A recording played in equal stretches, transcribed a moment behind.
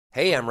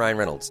Hey, I'm Ryan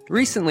Reynolds.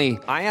 Recently,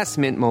 I asked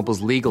Mint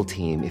Mobile's legal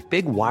team if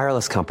big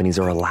wireless companies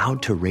are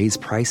allowed to raise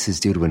prices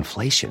due to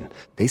inflation.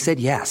 They said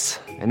yes.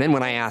 And then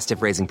when I asked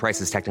if raising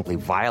prices technically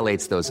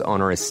violates those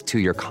onerous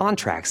two-year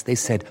contracts, they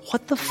said,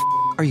 "What the f***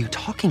 are you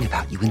talking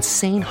about, you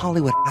insane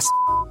Hollywood ass?"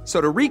 So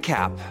to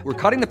recap, we're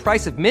cutting the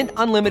price of Mint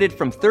Unlimited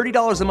from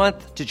 $30 a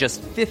month to just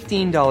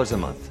 $15 a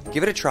month.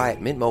 Give it a try at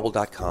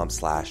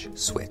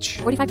mintmobile.com/switch.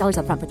 $45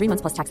 up front for 3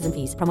 months plus taxes and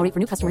fees. Promo rate for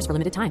new customers for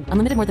limited time.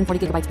 Unlimited more than 40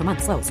 gigabytes per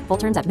month. Slows full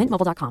terms at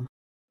mintmobile.com.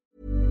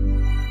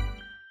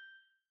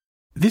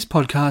 This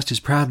podcast is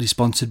proudly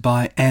sponsored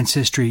by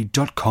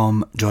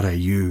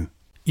Ancestry.com.au.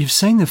 You've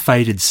seen the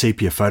faded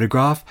sepia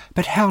photograph,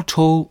 but how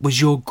tall was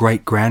your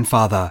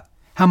great-grandfather?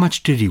 How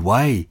much did he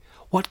weigh?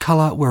 What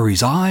colour were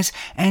his eyes?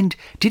 And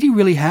did he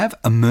really have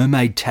a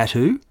mermaid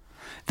tattoo?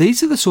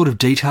 These are the sort of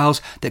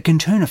details that can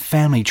turn a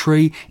family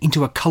tree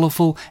into a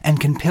colourful and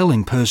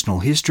compelling personal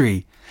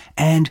history.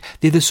 And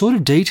they're the sort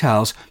of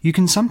details you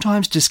can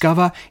sometimes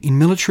discover in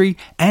military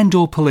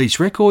and/or police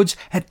records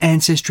at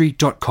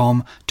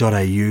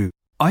Ancestry.com.au.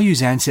 I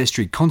use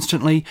Ancestry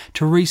constantly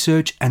to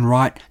research and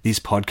write this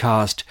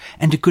podcast,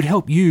 and it could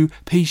help you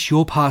piece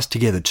your past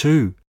together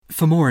too.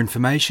 For more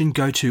information,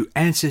 go to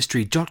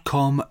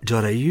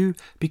Ancestry.com.au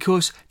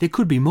because there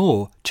could be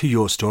more to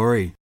your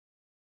story.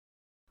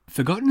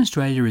 Forgotten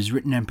Australia is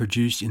written and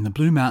produced in the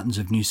Blue Mountains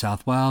of New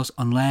South Wales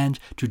on land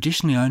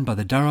traditionally owned by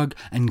the Darug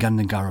and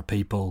Gundungurra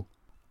people.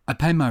 I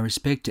pay my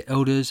respect to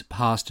elders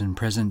past and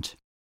present.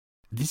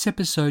 This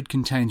episode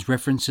contains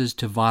references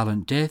to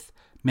violent death,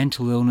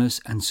 mental illness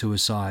and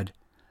suicide.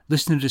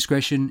 Listener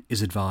discretion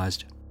is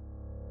advised.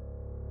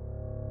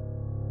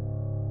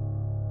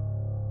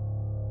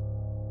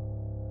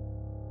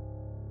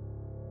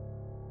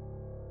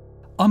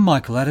 I'm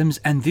Michael Adams,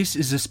 and this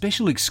is a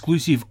special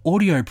exclusive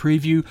audio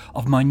preview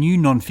of my new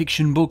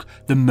non-fiction book,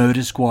 The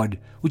Murder Squad,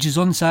 which is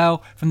on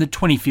sale from the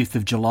 25th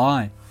of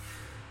July.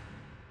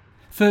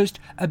 First,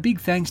 a big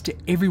thanks to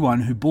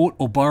everyone who bought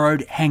or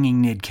borrowed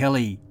Hanging Ned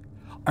Kelly.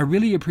 I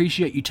really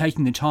appreciate you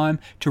taking the time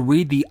to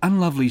read the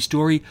unlovely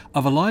story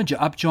of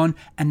Elijah Upjohn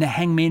and the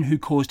hangmen who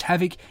caused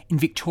havoc in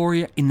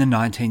Victoria in the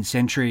 19th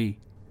century.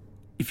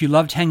 If you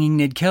loved Hanging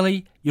Ned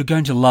Kelly, you're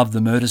going to love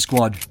The Murder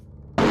Squad.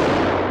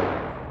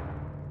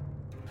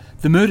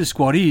 The Murder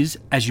Squad is,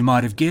 as you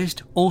might have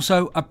guessed,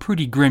 also a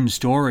pretty grim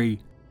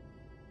story.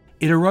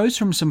 It arose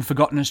from some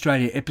Forgotten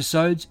Australia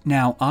episodes,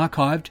 now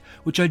archived,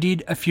 which I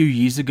did a few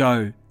years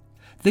ago.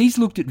 These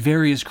looked at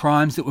various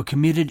crimes that were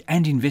committed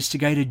and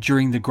investigated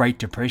during the Great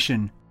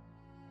Depression.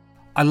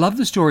 I love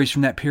the stories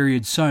from that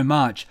period so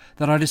much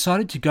that I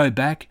decided to go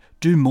back,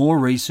 do more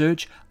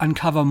research,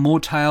 uncover more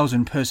tales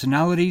and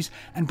personalities,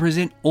 and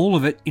present all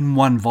of it in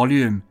one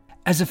volume,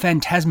 as a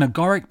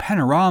phantasmagoric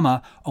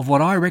panorama of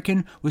what I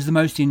reckon was the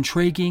most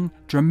intriguing,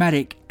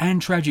 dramatic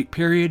and tragic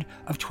period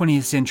of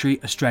 20th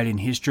century Australian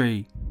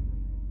history.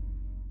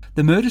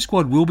 The Murder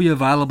Squad will be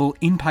available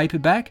in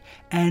paperback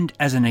and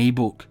as an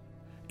ebook.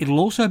 It'll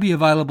also be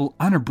available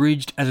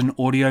unabridged as an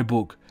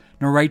audiobook,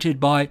 narrated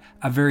by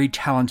a very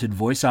talented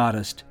voice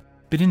artist.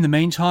 But in the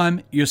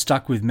meantime, you're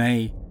stuck with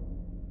me.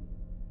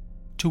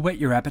 To whet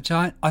your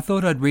appetite, I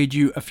thought I'd read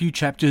you a few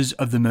chapters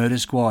of The Murder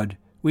Squad,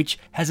 which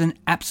has an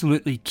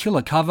absolutely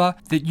killer cover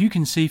that you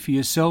can see for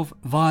yourself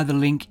via the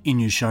link in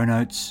your show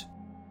notes.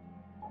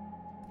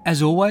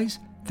 As always,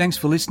 thanks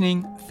for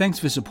listening, thanks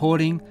for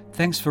supporting,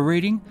 thanks for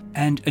reading,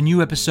 and a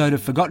new episode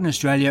of Forgotten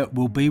Australia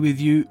will be with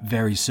you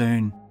very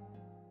soon.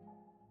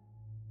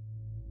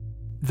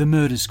 The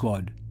Murder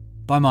Squad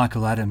by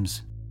Michael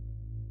Adams.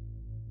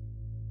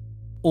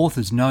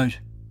 Author's note: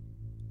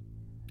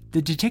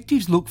 the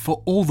detectives look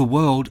for all the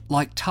world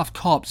like tough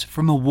cops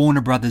from a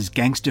Warner Brothers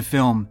gangster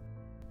film,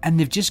 and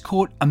they've just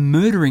caught a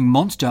murdering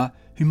monster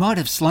who might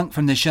have slunk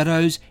from the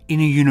shadows in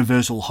a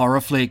Universal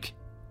horror flick.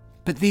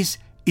 But this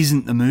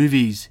isn't the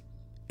movies.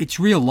 It's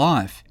real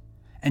life.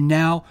 And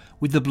now,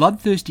 with the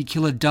bloodthirsty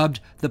killer dubbed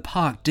the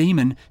Park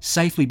Demon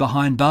safely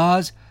behind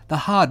bars, the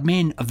hard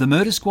men of the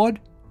Murder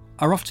Squad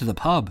are off to the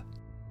pub.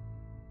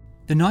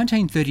 The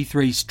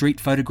 1933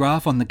 street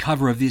photograph on the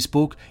cover of this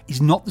book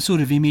is not the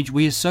sort of image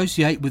we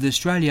associate with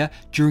Australia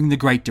during the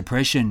Great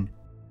Depression.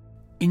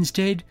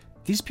 Instead,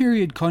 this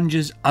period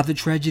conjures other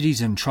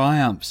tragedies and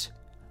triumphs.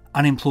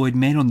 Unemployed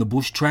men on the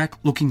bush track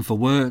looking for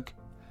work.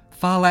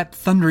 Phar Lap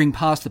thundering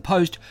past the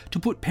post to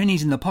put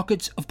pennies in the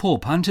pockets of poor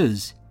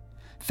punters.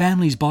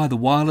 Families by the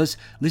wireless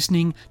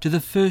listening to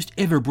the first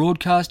ever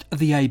broadcast of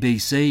the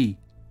ABC.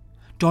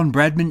 Don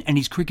Bradman and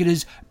his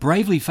cricketers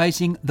bravely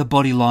facing the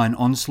bodyline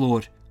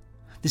onslaught.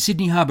 The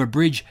Sydney Harbour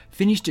Bridge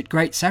finished at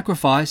great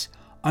sacrifice,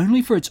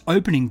 only for its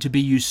opening to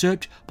be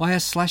usurped by a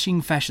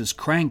slashing fascist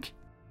crank.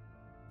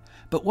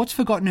 But what's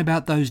forgotten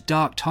about those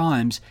dark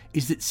times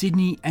is that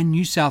Sydney and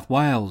New South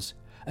Wales,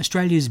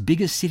 Australia's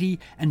biggest city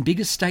and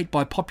biggest state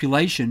by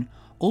population,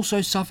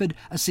 also suffered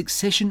a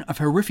succession of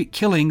horrific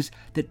killings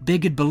that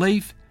beggared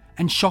belief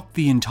and shocked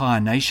the entire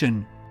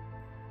nation.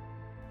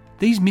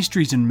 These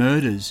mysteries and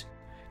murders,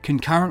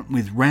 concurrent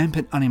with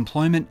rampant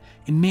unemployment,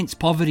 immense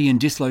poverty and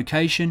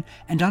dislocation,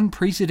 and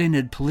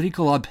unprecedented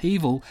political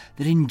upheaval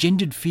that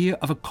engendered fear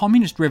of a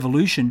communist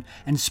revolution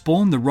and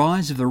spawned the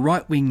rise of the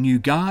right-wing New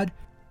Guard,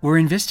 were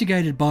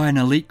investigated by an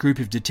elite group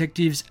of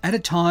detectives at a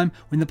time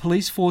when the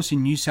police force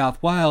in New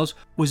South Wales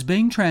was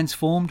being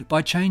transformed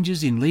by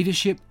changes in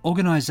leadership,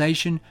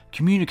 organisation,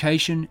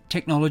 communication,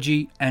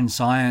 technology and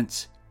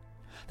science.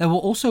 They were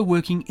also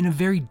working in a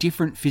very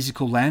different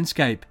physical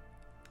landscape.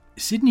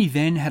 Sydney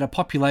then had a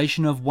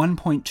population of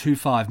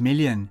 1.25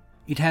 million.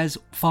 It has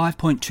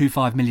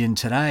 5.25 million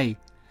today.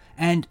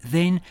 And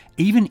then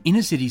even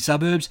inner city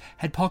suburbs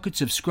had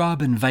pockets of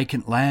scrub and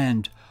vacant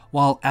land,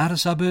 while outer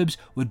suburbs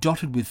were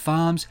dotted with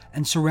farms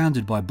and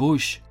surrounded by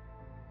bush.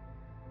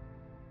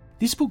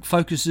 This book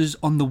focuses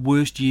on the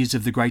worst years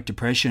of the Great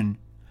Depression,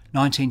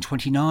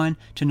 1929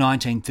 to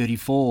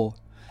 1934,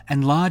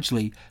 and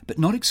largely, but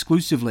not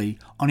exclusively,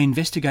 on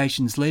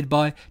investigations led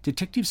by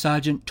Detective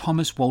Sergeant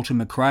Thomas Walter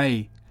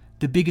McRae,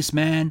 the biggest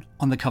man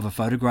on the cover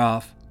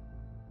photograph.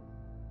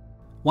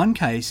 One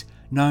case,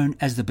 known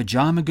as the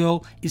Pyjama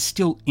Girl, is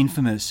still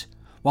infamous,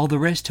 while the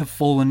rest have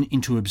fallen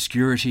into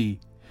obscurity,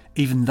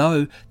 even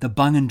though the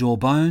Bungendore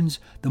Bones,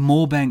 the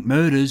Moorebank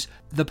Murders,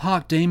 the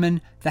Park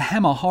Demon, the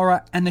Hammer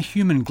Horror and the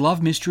Human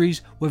Glove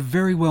Mysteries were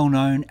very well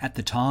known at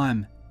the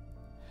time.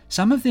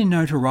 Some of their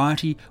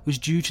notoriety was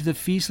due to the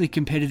fiercely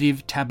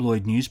competitive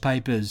tabloid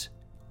newspapers.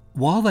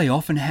 While they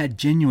often had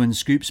genuine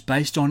scoops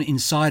based on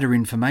insider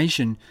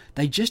information,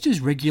 they just as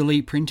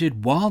regularly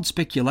printed wild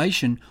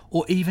speculation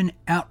or even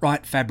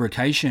outright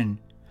fabrication,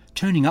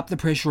 turning up the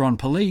pressure on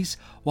police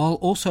while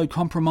also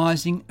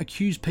compromising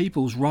accused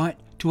people's right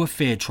to a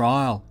fair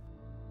trial.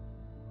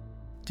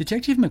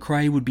 Detective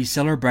McRae would be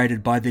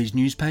celebrated by these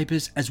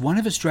newspapers as one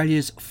of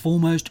Australia's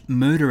foremost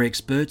murder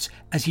experts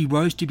as he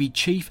rose to be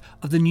chief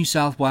of the New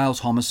South Wales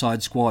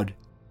Homicide Squad.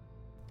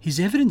 His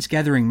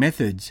evidence-gathering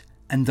methods,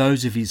 and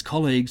those of his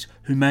colleagues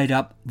who made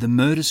up the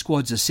murder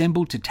squads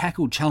assembled to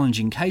tackle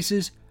challenging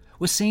cases,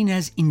 were seen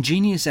as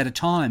ingenious at a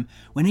time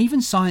when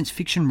even science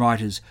fiction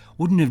writers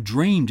wouldn't have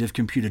dreamed of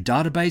computer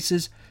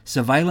databases,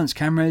 surveillance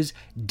cameras,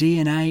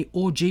 DNA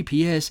or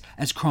GPS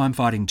as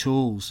crime-fighting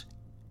tools.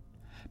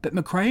 But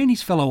McRae and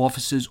his fellow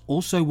officers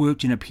also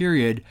worked in a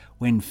period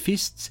when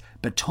fists,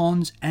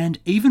 batons and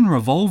even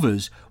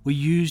revolvers were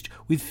used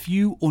with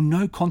few or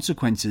no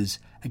consequences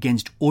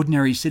against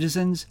ordinary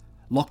citizens,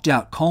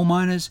 locked-out coal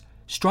miners,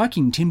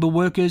 striking timber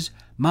workers,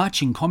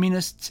 marching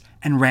communists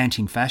and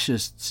ranting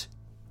fascists.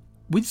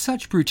 With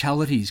such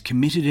brutalities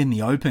committed in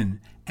the open,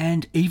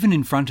 and even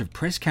in front of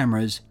press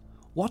cameras,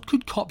 what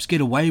could cops get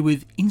away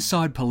with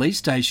inside police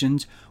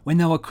stations when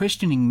they were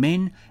questioning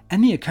men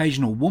and the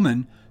occasional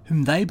woman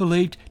whom they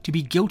believed to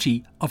be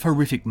guilty of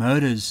horrific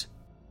murders?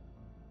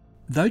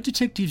 Though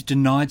detectives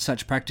denied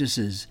such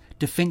practices,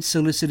 defence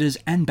solicitors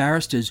and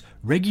barristers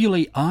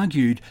regularly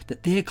argued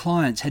that their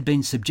clients had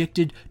been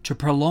subjected to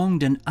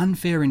prolonged and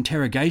unfair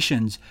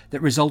interrogations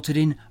that resulted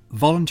in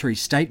voluntary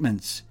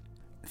statements.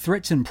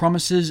 Threats and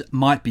promises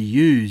might be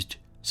used,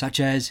 such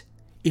as,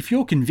 if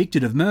you're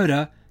convicted of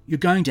murder, you're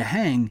going to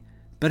hang,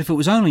 but if it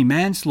was only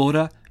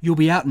manslaughter, you'll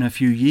be out in a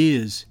few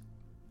years.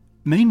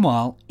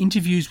 Meanwhile,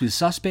 interviews with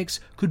suspects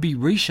could be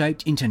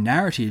reshaped into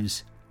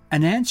narratives.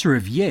 An answer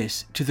of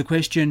yes to the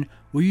question,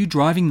 were you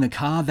driving the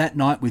car that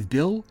night with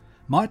Bill,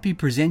 might be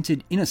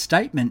presented in a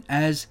statement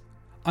as,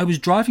 I was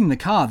driving the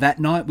car that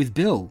night with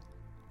Bill.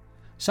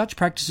 Such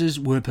practices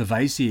were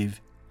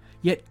pervasive,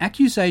 yet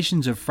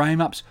accusations of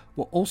frame-ups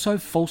were also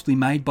falsely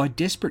made by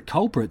desperate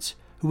culprits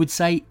who would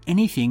say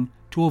anything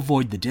to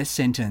avoid the death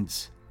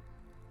sentence.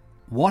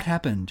 What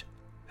happened?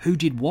 Who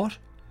did what?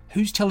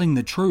 Who's telling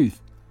the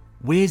truth?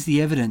 Where's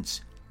the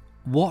evidence?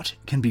 What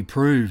can be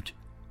proved?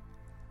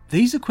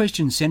 These are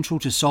questions central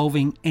to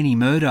solving any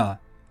murder,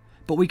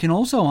 but we can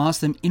also ask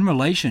them in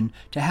relation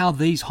to how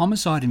these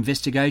homicide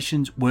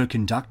investigations were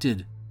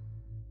conducted.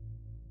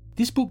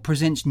 This book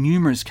presents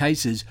numerous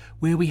cases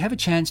where we have a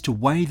chance to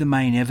weigh the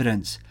main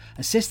evidence,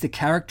 assess the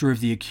character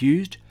of the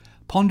accused,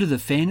 ponder the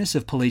fairness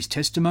of police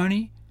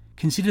testimony,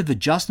 consider the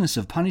justness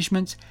of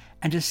punishments,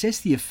 and assess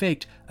the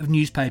effect of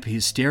newspaper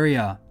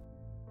hysteria.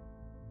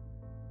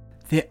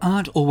 There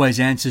aren't always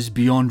answers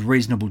beyond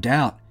reasonable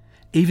doubt,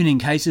 even in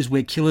cases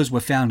where killers were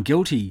found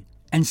guilty,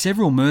 and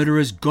several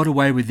murderers got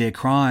away with their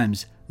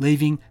crimes,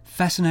 leaving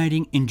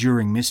fascinating,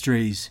 enduring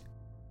mysteries.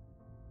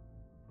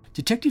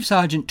 Detective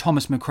Sergeant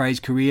Thomas McRae's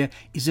career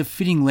is a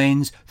fitting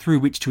lens through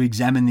which to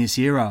examine this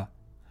era,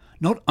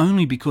 not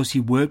only because he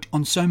worked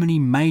on so many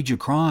major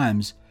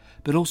crimes,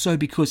 but also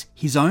because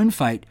his own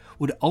fate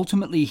would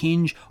ultimately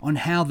hinge on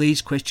how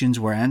these questions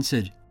were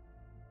answered.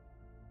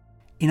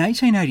 In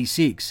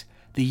 1886,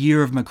 the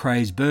year of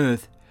McRae's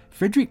birth,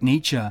 Friedrich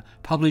Nietzsche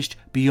published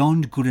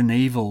Beyond Good and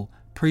Evil,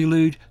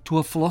 Prelude to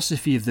a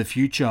Philosophy of the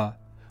Future,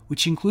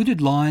 which included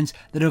lines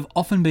that have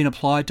often been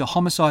applied to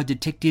homicide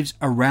detectives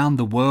around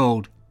the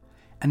world,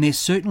 and they're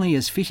certainly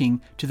as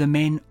fitting to the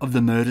men of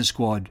the murder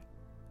squad.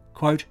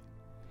 Quote,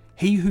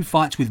 he who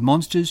fights with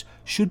monsters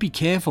should be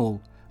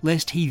careful,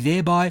 lest he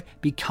thereby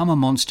become a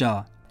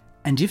monster.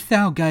 And if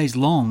thou gaze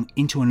long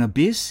into an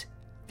abyss,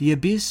 the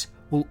abyss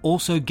will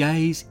also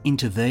gaze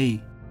into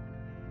thee.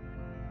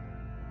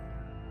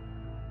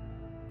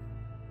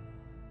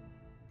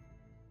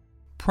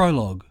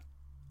 Prologue.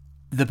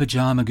 The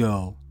Pyjama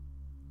Girl.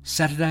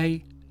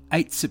 Saturday,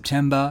 8th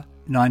September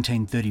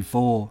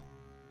 1934.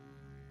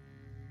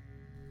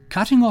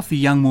 Cutting off the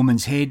young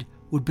woman's head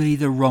would be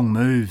the wrong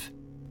move.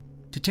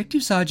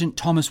 Detective Sergeant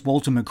Thomas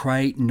Walter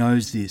McRae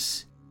knows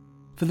this.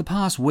 For the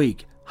past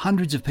week,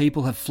 hundreds of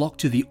people have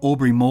flocked to the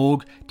Albury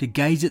morgue to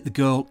gaze at the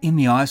girl in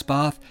the ice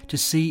bath to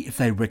see if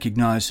they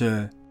recognise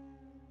her.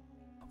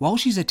 While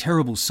she's a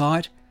terrible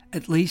sight,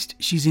 at least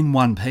she's in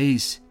one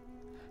piece.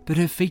 But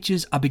her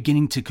features are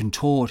beginning to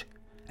contort,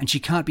 and she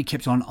can't be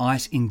kept on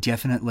ice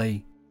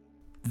indefinitely.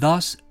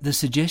 Thus, the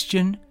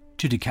suggestion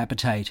to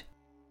decapitate.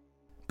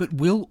 But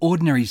will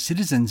ordinary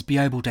citizens be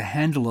able to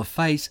handle a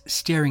face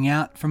staring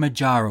out from a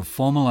jar of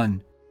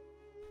formalin?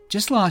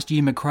 Just last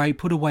year, McRae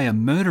put away a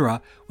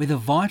murderer where the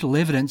vital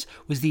evidence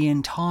was the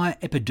entire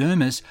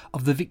epidermis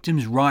of the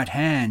victim's right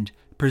hand,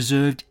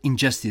 preserved in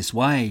just this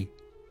way.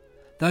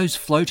 Those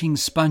floating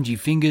spongy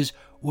fingers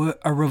were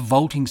a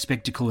revolting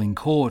spectacle in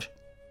court.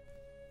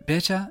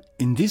 Better,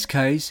 in this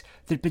case,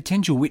 that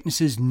potential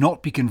witnesses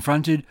not be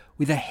confronted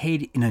with a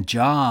head in a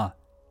jar.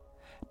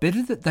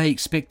 Better that they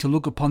expect to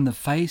look upon the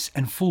face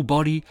and full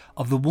body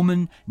of the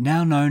woman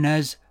now known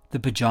as the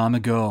Pyjama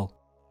Girl.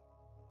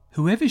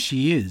 Whoever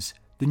she is,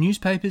 the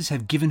newspapers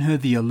have given her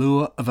the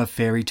allure of a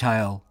fairy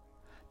tale,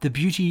 the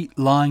beauty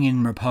lying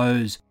in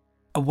repose,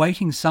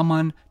 awaiting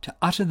someone to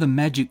utter the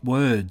magic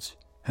words,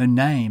 her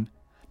name,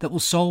 that will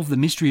solve the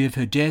mystery of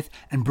her death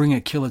and bring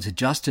a killer to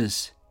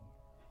justice.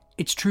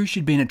 It's true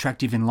she'd been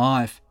attractive in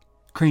life.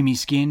 Creamy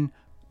skin,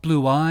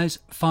 blue eyes,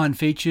 fine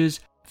features,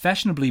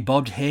 fashionably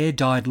bobbed hair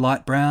dyed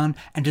light brown,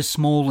 and a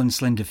small and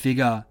slender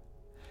figure.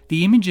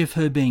 The image of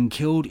her being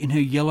killed in her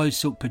yellow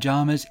silk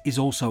pyjamas is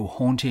also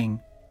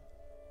haunting.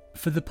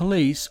 For the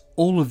police,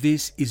 all of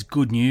this is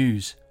good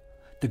news.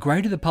 The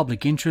greater the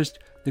public interest,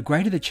 the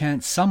greater the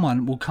chance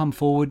someone will come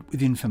forward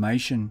with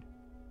information.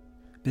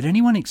 But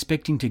anyone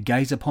expecting to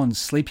gaze upon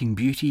Sleeping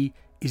Beauty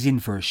is in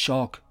for a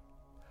shock.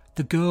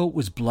 The girl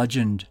was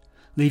bludgeoned,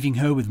 leaving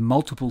her with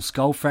multiple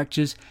skull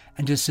fractures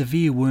and a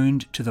severe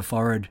wound to the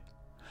forehead.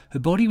 Her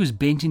body was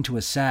bent into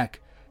a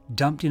sack,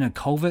 dumped in a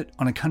culvert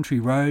on a country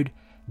road,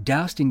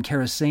 doused in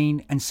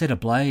kerosene and set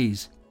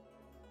ablaze.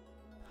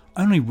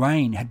 Only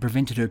rain had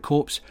prevented her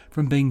corpse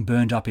from being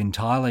burned up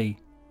entirely.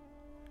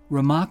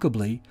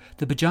 Remarkably,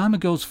 the Pyjama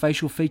Girl's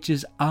facial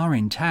features are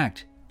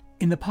intact.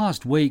 In the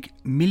past week,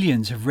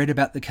 millions have read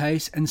about the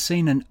case and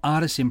seen an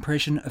artist's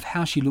impression of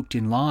how she looked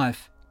in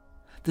life.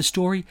 The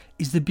story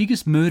is the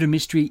biggest murder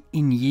mystery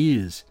in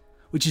years,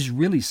 which is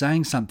really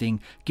saying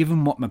something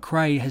given what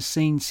McRae has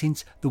seen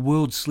since the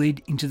world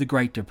slid into the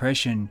Great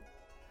Depression.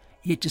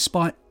 Yet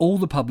despite all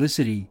the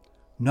publicity,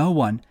 no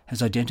one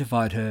has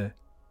identified her.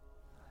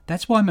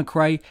 That's why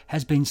McRae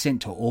has been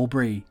sent to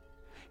Albury.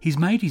 He's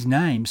made his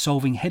name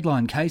solving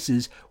headline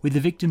cases where the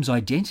victim's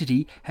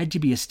identity had to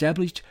be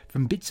established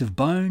from bits of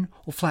bone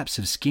or flaps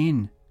of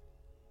skin.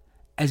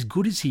 As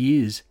good as he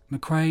is,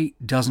 McRae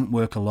doesn't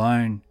work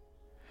alone.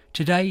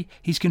 Today,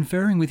 he's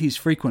conferring with his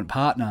frequent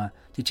partner,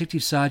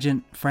 Detective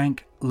Sergeant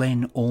Frank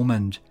Len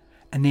Ormond,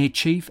 and their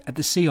chief at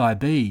the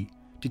CIB,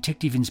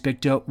 Detective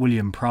Inspector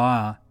William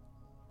Pryor.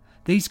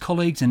 These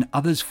colleagues and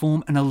others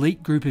form an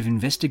elite group of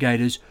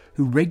investigators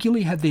who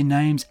regularly have their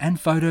names and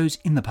photos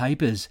in the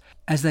papers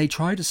as they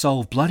try to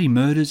solve bloody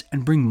murders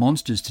and bring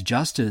monsters to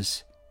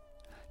justice.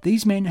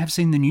 These men have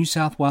seen the New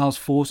South Wales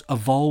force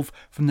evolve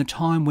from the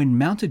time when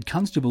mounted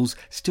constables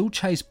still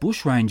chase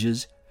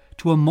bushrangers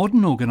to a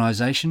modern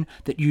organisation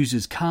that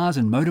uses cars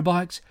and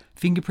motorbikes,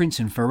 fingerprints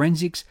and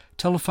forensics,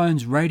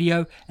 telephones,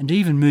 radio, and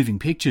even moving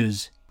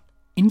pictures.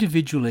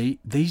 Individually,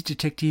 these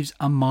detectives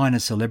are minor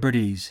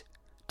celebrities.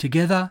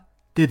 Together,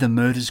 they're the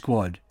Murder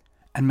Squad,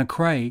 and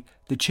McRae,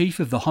 the chief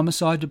of the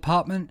Homicide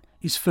Department,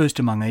 is first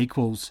among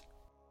equals.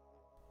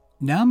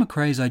 Now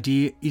McRae's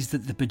idea is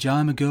that the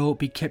Pyjama Girl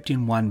be kept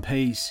in one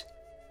piece.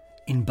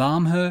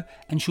 Embalm her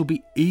and she'll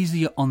be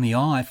easier on the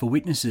eye for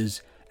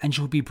witnesses, and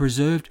she'll be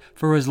preserved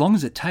for as long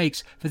as it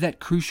takes for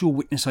that crucial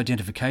witness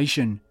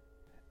identification.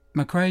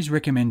 McRae's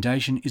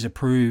recommendation is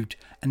approved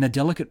and the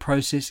delicate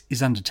process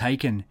is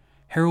undertaken,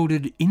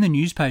 heralded in the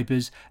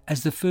newspapers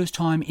as the first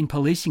time in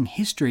policing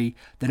history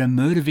that a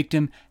murder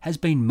victim has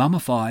been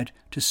mummified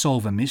to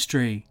solve a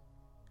mystery.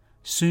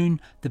 Soon,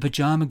 the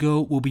Pyjama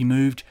Girl will be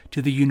moved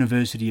to the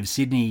University of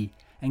Sydney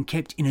and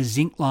kept in a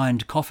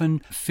zinc-lined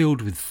coffin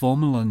filled with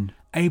formalin,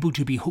 able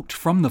to be hooked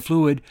from the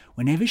fluid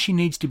whenever she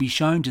needs to be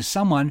shown to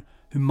someone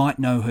who might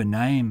know her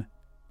name.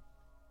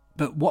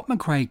 But what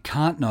McRae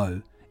can't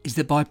know is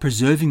that by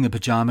preserving the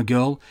Pyjama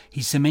Girl,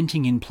 he's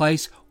cementing in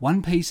place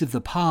one piece of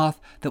the path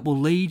that will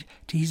lead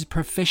to his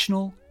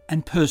professional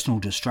and personal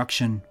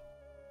destruction.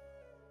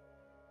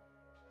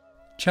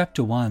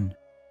 Chapter 1.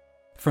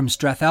 From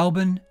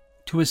Strathalbyn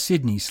to a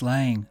Sydney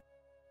slaying.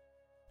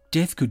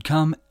 Death could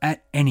come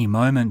at any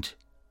moment.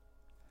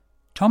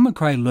 Tom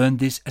McRae learned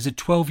this as a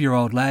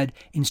 12-year-old lad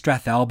in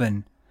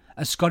Strathalbyn,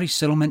 a Scottish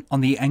settlement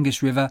on the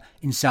Angus River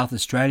in South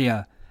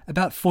Australia,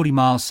 about 40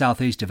 miles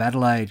southeast of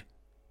Adelaide.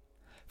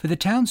 For the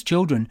town's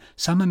children,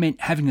 summer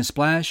meant having a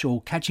splash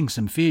or catching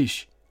some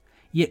fish.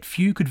 Yet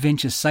few could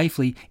venture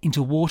safely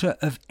into water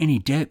of any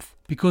depth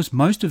because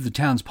most of the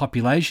town's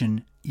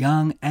population,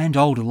 young and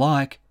old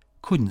alike,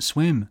 couldn't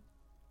swim.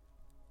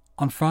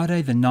 On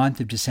Friday the 9th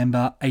of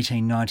December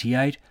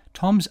 1898,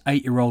 Tom's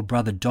 8-year-old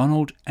brother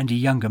Donald and a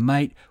younger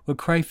mate were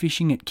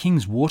crayfishing at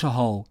King's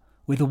Waterhole,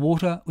 where the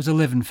water was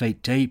 11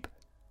 feet deep.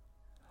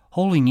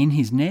 Hauling in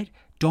his net,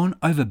 Don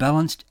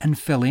overbalanced and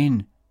fell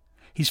in.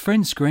 His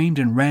friend screamed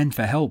and ran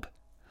for help.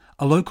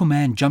 A local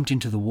man jumped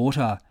into the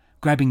water,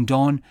 grabbing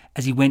Don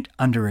as he went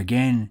under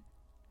again.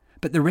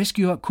 But the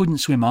rescuer couldn't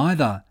swim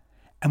either,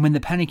 and when the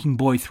panicking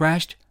boy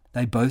thrashed,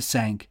 they both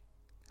sank.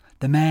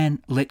 The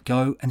man let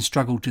go and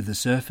struggled to the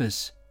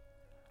surface.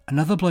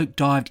 Another bloke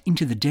dived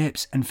into the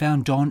depths and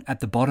found Don at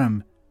the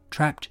bottom,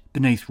 trapped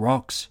beneath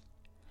rocks.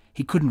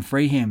 He couldn't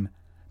free him,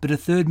 but a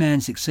third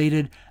man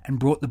succeeded and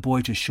brought the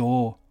boy to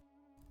shore.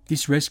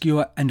 This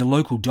rescuer and a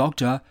local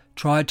doctor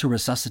tried to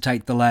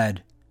resuscitate the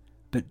lad,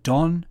 but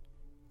Don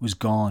was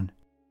gone.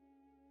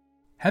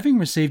 Having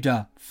received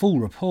a full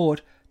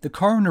report, the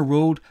coroner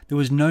ruled there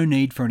was no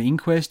need for an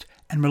inquest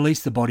and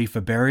released the body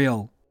for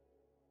burial.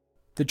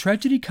 The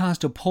tragedy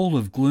cast a pall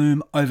of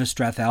gloom over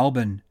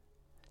Strathalbyn.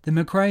 The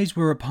McRaes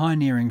were a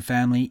pioneering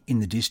family in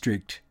the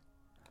district.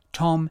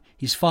 Tom,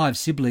 his 5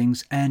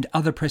 siblings and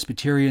other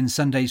Presbyterian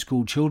Sunday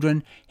school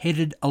children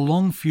headed a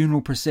long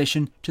funeral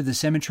procession to the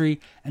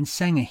cemetery and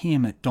sang a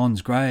hymn at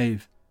Don's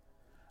grave.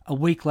 A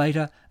week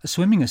later, a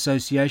swimming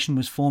association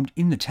was formed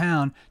in the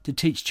town to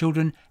teach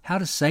children how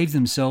to save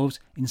themselves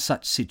in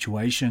such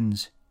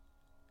situations.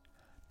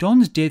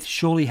 Don's death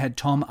surely had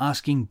Tom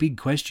asking big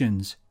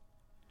questions.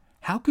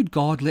 How could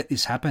God let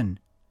this happen?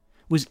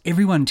 Was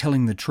everyone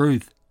telling the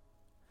truth?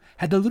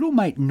 Had the little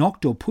mate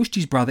knocked or pushed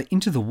his brother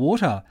into the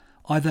water,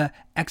 either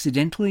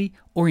accidentally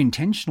or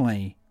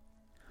intentionally?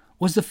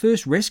 Was the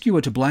first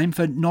rescuer to blame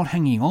for not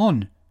hanging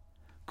on?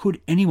 Could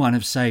anyone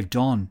have saved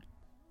Don?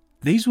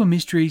 These were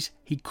mysteries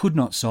he could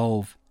not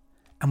solve,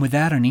 and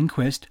without an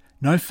inquest,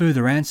 no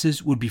further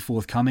answers would be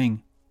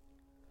forthcoming.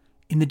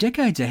 In the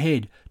decades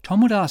ahead,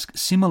 Tom would ask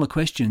similar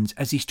questions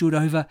as he stood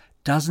over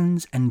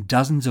dozens and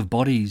dozens of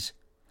bodies,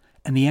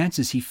 and the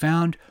answers he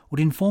found would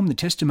inform the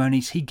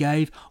testimonies he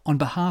gave on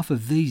behalf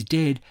of these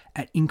dead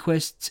at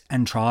inquests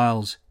and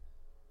trials.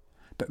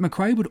 But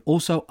McRae would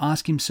also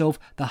ask himself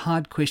the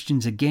hard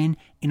questions again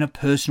in a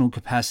personal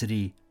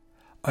capacity,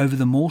 over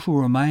the mortal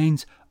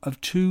remains of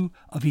 2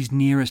 of his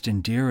nearest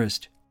and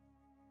dearest.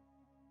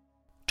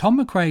 Tom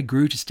McRae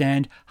grew to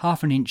stand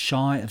half an inch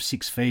shy of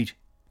 6 feet.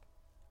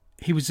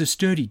 He was a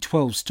sturdy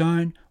 12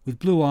 stone with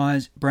blue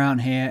eyes, brown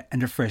hair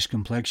and a fresh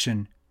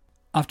complexion.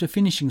 After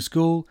finishing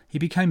school, he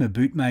became a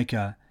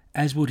bootmaker,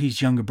 as would his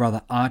younger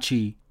brother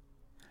Archie.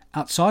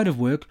 Outside of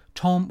work,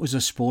 Tom was a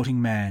sporting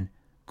man,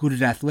 good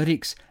at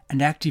athletics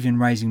and active in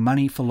raising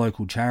money for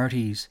local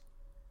charities.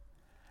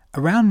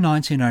 Around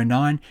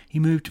 1909, he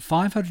moved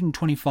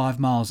 525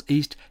 miles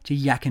east to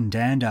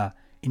Yackandandah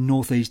in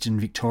northeastern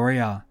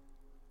Victoria.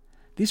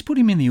 This put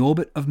him in the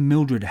orbit of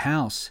Mildred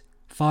House,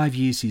 5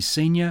 years his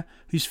senior,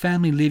 whose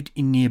family lived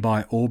in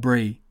nearby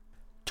Albury.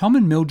 Tom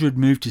and Mildred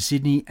moved to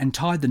Sydney and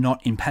tied the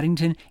knot in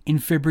Paddington in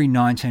February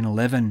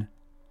 1911.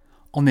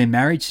 On their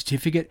marriage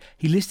certificate,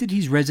 he listed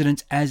his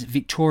residence as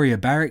Victoria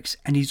Barracks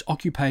and his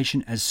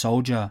occupation as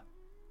soldier.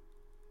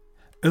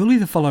 Early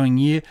the following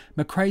year,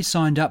 McRae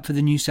signed up for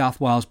the New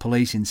South Wales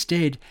Police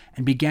instead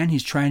and began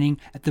his training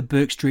at the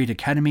Burke Street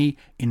Academy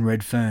in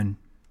Redfern.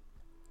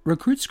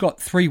 Recruits got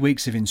 3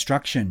 weeks of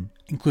instruction,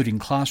 including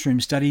classroom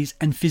studies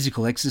and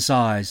physical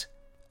exercise.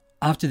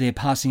 After their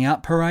passing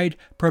out parade,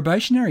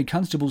 probationary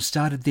constables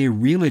started their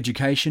real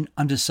education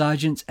under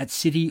sergeants at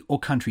city or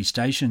country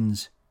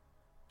stations.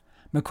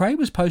 McRae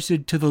was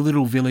posted to the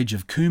little village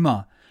of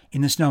Cooma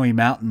in the Snowy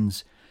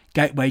Mountains,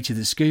 gateway to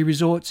the ski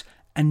resorts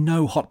and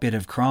no hotbed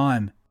of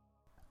crime.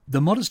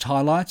 The modest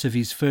highlights of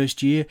his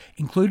first year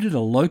included a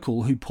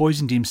local who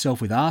poisoned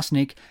himself with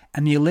arsenic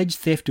and the alleged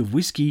theft of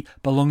whiskey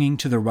belonging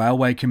to the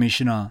Railway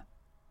Commissioner.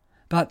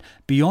 But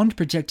beyond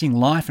protecting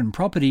life and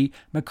property,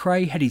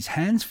 McRae had his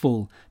hands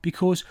full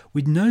because,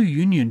 with no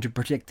union to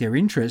protect their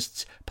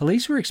interests,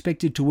 police were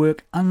expected to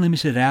work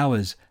unlimited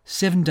hours,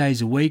 7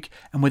 days a week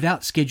and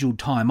without scheduled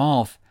time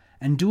off,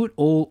 and do it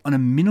all on a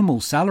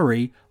minimal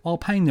salary while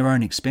paying their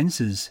own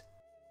expenses.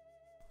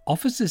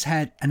 Officers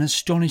had an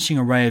astonishing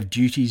array of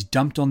duties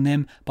dumped on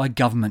them by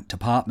government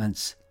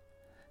departments.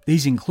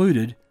 These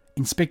included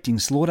inspecting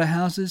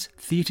slaughterhouses,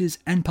 theatres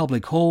and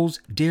public halls,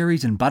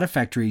 dairies and butter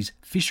factories,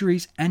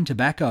 fisheries and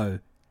tobacco,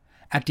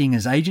 acting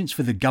as agents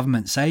for the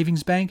government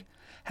savings bank,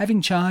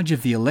 having charge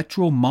of the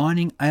electoral,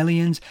 mining,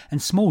 aliens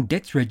and small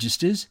debts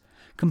registers,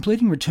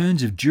 completing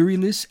returns of jury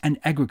lists and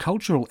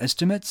agricultural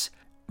estimates,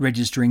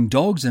 registering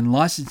dogs and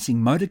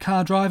licensing motor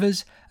car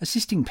drivers,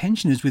 assisting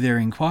pensioners with their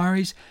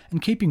inquiries,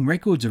 and keeping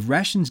records of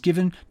rations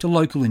given to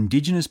local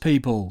Indigenous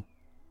people.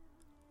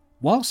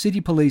 While city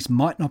police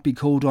might not be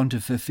called on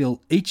to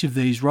fulfil each of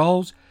these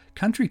roles,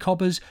 country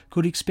coppers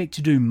could expect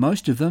to do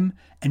most of them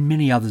and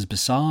many others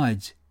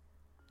besides.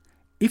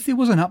 If there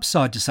was an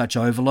upside to such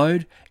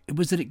overload, it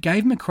was that it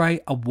gave McRae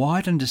a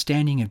wide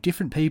understanding of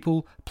different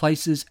people,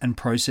 places and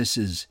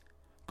processes.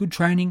 Good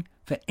training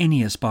for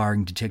any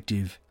aspiring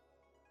detective.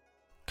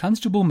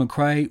 Constable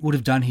McRae would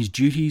have done his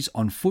duties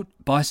on foot,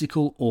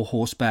 bicycle or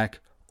horseback,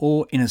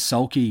 or in a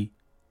sulky.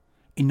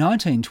 In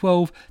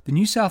 1912, the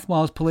New South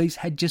Wales Police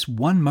had just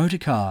one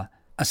motorcar,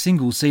 a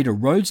single-seater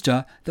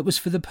roadster that was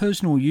for the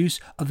personal use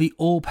of the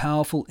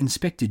all-powerful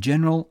Inspector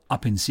General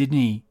up in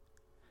Sydney.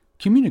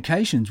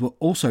 Communications were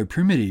also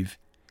primitive.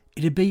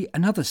 It'd be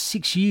another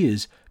 6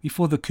 years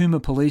before the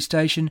Cooma Police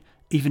Station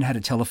even had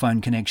a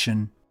telephone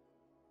connection.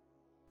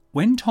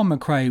 When Tom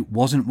McRae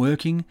wasn't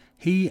working,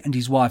 he and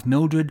his wife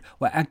Mildred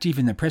were active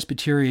in the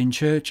Presbyterian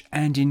Church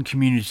and in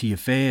community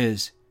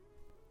affairs.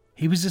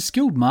 He was a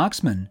skilled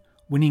marksman,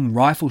 winning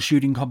rifle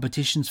shooting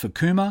competitions for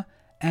Cooma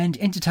and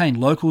entertained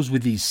locals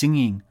with his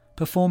singing,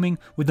 performing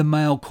with the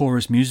Male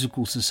Chorus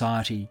Musical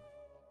Society.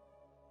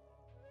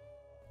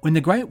 When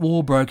the Great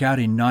War broke out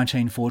in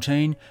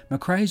 1914,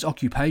 McRae's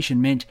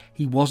occupation meant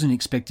he wasn't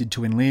expected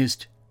to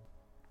enlist.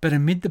 But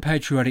amid the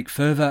patriotic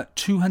fervour,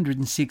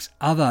 206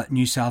 other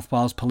New South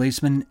Wales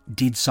policemen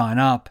did sign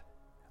up.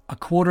 A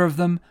quarter of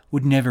them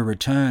would never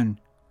return.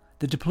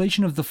 The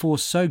depletion of the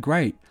force so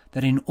great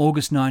that in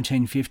August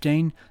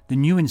 1915, the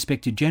new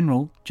Inspector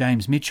General,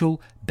 James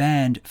Mitchell,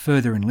 banned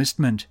further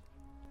enlistment.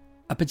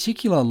 A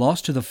particular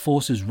loss to the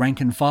force's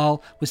rank and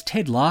file was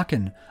Ted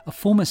Larkin, a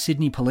former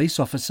Sydney police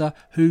officer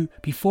who,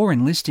 before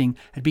enlisting,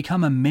 had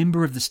become a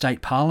member of the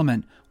state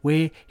parliament,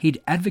 where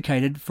he'd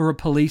advocated for a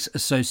police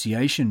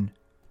association.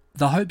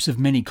 The hopes of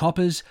many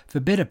coppers for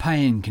better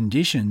pay and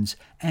conditions,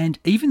 and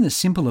even the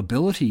simple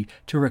ability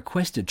to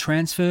request a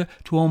transfer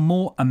to a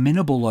more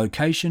amenable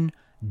location,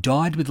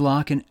 died with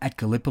Larkin at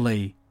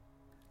Gallipoli.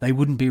 They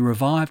wouldn't be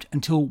revived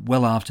until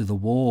well after the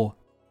war.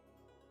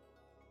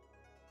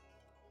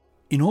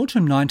 In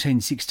autumn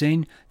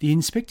 1916, the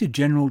Inspector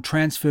General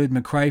transferred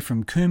McRae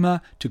from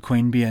Cooma to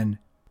Queanbeyan.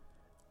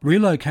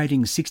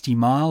 Relocating 60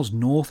 miles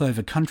north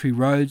over country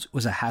roads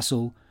was a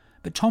hassle,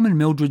 but Tom and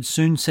Mildred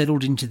soon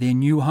settled into their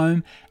new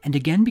home and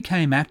again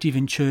became active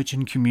in church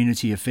and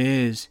community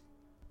affairs.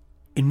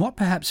 In what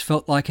perhaps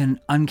felt like an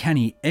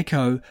uncanny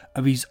echo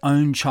of his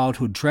own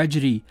childhood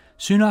tragedy,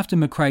 soon after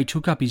McRae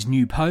took up his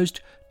new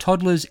post,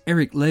 toddlers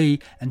Eric Lee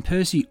and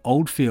Percy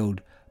Oldfield,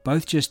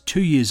 both just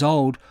 2 years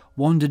old,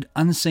 wandered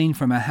unseen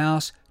from a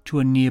house to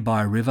a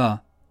nearby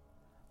river.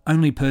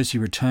 Only Percy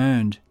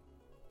returned.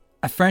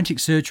 A frantic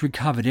search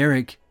recovered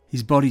Eric,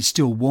 his body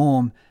still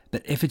warm,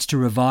 but efforts to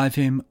revive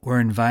him were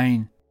in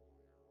vain.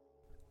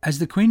 As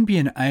the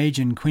Queanbeyan Age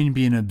and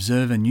Queanbeyan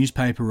Observer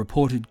newspaper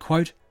reported,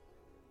 quote,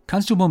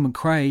 Constable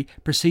McRae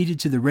proceeded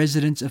to the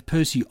residence of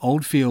Percy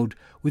Oldfield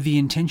with the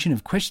intention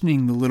of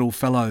questioning the little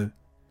fellow.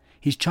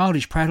 His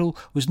childish prattle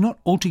was not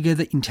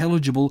altogether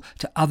intelligible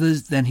to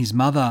others than his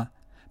mother,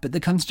 but the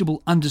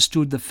constable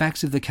understood the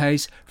facts of the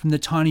case from the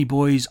tiny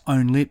boy's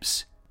own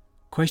lips.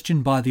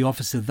 Questioned by the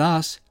officer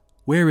thus,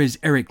 "Where is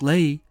Eric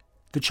Lee?"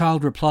 the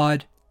child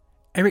replied,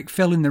 "Eric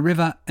fell in the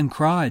river and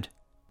cried."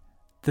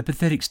 The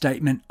pathetic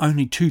statement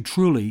only too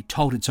truly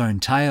told its own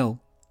tale.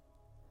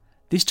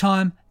 This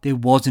time there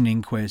was an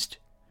inquest,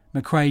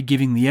 McRae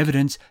giving the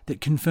evidence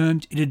that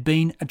confirmed it had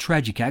been a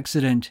tragic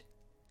accident.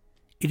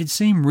 It had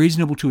seemed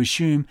reasonable to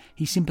assume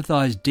he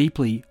sympathised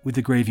deeply with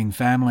the grieving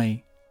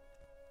family.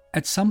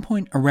 At some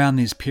point around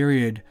this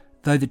period,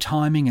 though the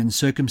timing and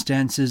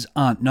circumstances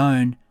aren't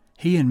known,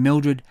 he and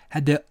Mildred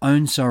had their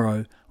own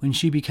sorrow when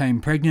she became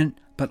pregnant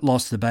but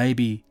lost the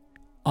baby,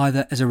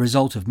 either as a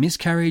result of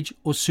miscarriage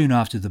or soon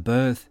after the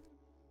birth.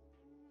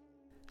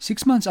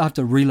 6 months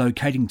after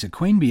relocating to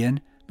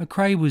Queanbeyan,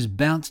 McRae was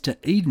bounced to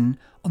Eden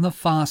on the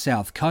far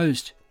south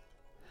coast.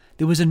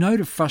 There was a note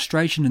of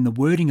frustration in the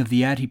wording of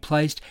the ad he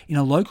placed in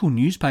a local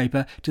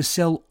newspaper to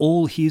sell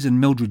all his and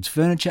Mildred's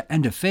furniture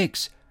and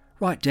effects,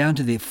 right down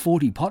to their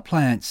 40 pot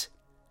plants.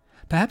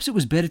 Perhaps it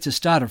was better to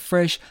start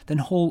afresh than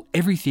haul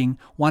everything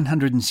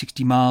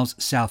 160 miles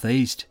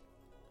southeast.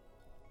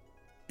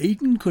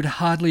 Eden could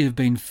hardly have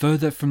been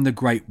further from the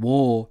Great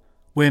War,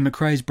 where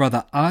McRae's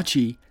brother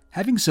Archie,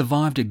 having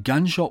survived a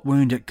gunshot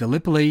wound at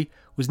Gallipoli,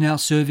 was now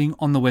serving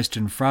on the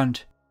Western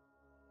Front.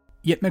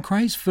 Yet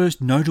McRae's first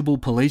notable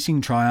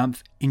policing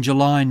triumph in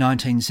July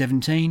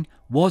 1917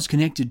 was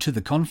connected to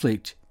the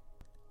conflict.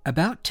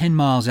 About 10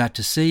 miles out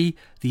to sea,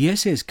 the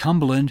SS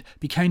Cumberland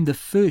became the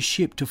first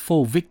ship to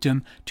fall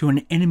victim to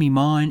an enemy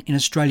mine in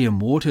Australian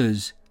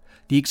waters,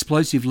 the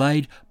explosive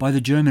laid by the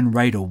German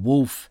raider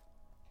Wolf.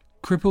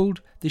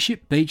 Crippled, the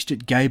ship beached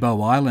at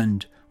Gaybo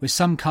Island, where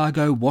some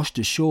cargo washed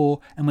ashore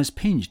and was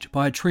pinched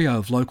by a trio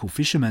of local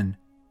fishermen.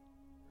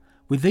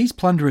 With these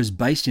plunderers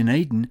based in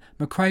Eden,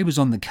 McRae was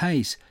on the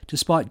case,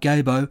 despite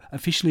Gaybo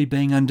officially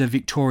being under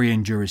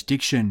Victorian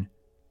jurisdiction.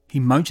 He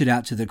motored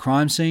out to the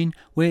crime scene,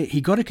 where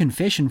he got a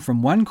confession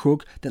from one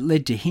crook that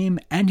led to him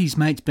and his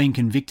mates being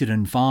convicted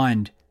and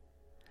fined.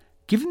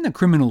 Given the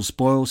criminal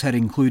spoils had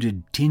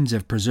included tins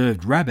of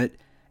preserved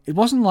rabbit, it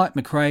wasn't like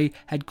McRae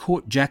had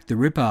caught Jack the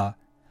Ripper,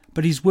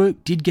 but his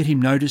work did get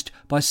him noticed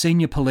by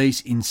senior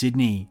police in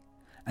Sydney,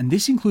 and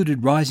this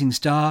included rising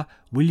star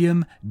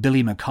William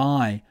Billy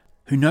Mackay,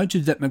 who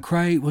noted that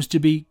McRae was to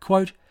be,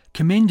 quote,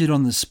 commended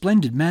on the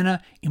splendid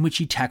manner in which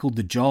he tackled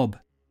the job.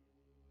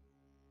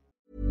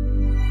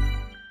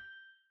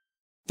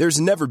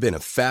 There's never been a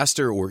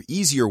faster or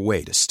easier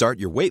way to start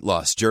your weight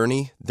loss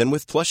journey than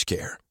with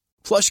PlushCare.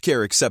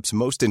 PlushCare accepts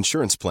most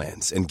insurance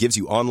plans and gives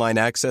you online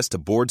access to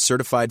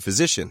board-certified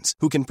physicians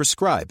who can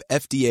prescribe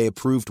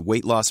FDA-approved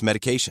weight loss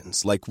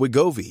medications like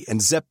Wegovy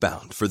and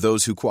Zepbound for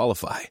those who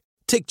qualify.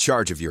 Take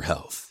charge of your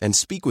health and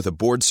speak with a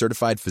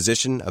board-certified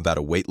physician about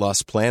a weight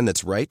loss plan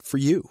that's right for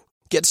you.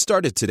 Get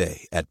started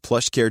today at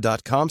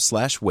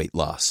plushcare.com/weight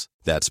loss.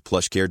 That's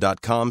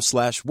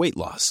plushcare.com/weight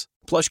loss.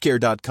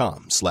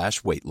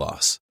 plushcare.com/weight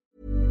loss.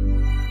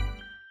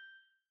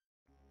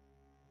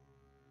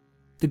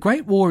 The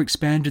Great War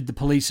expanded the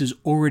police's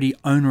already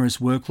onerous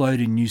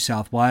workload in New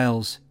South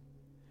Wales.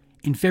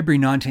 In February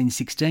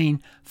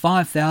 1916,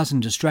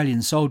 5,000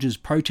 Australian soldiers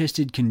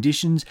protested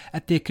conditions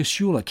at their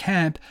Casula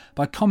camp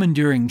by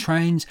commandeering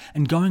trains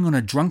and going on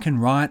a drunken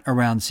riot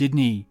around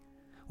Sydney,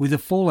 with the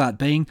fallout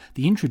being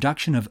the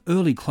introduction of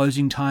early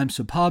closing times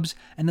for pubs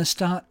and the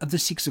start of the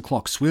 6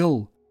 o'clock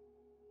swill.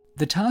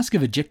 The task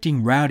of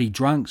ejecting rowdy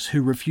drunks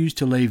who refused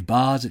to leave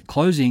bars at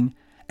closing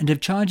and of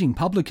charging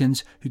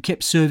publicans who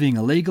kept serving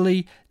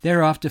illegally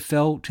thereafter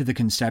fell to the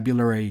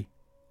constabulary.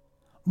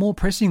 More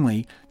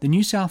pressingly, the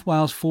New South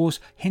Wales force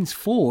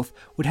henceforth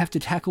would have to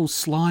tackle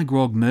sly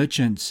grog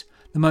merchants,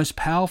 the most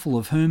powerful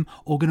of whom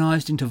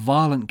organised into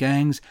violent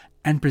gangs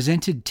and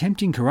presented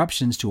tempting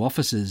corruptions to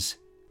officers.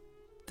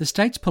 The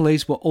state's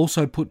police were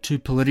also put to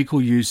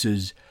political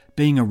uses,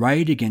 being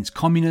arrayed against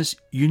communists,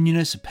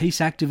 unionists, peace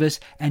activists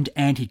and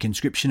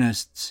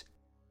anti-conscriptionists.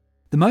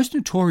 The most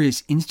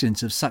notorious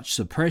instance of such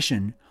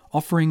suppression,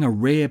 offering a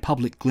rare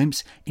public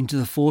glimpse into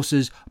the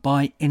force's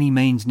by any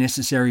means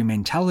necessary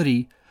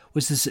mentality,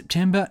 was the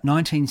September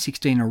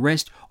 1916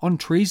 arrest on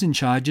treason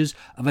charges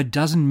of a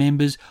dozen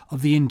members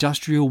of the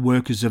Industrial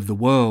Workers of the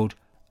World,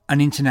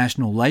 an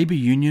international labour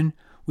union,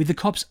 with the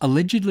cops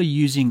allegedly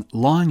using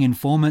lying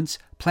informants,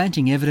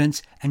 planting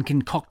evidence and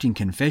concocting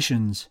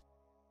confessions.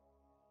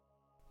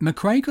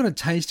 McRae got a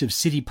taste of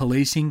city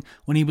policing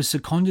when he was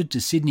seconded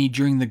to Sydney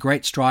during the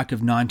Great Strike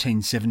of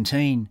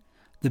 1917,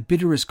 the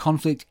bitterest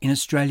conflict in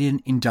Australian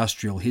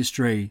industrial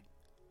history.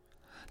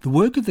 The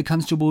work of the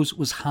constables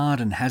was hard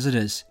and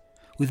hazardous,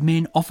 with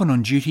men often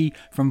on duty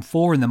from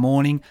 4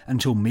 a.m.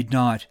 until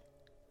midnight.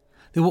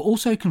 There were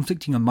also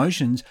conflicting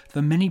emotions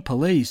for many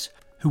police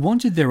who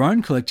wanted their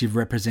own collective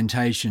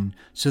representation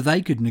so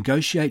they could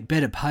negotiate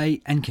better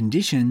pay and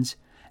conditions,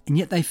 and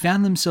yet they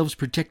found themselves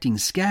protecting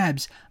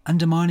scabs,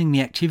 undermining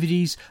the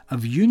activities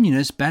of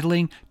unionists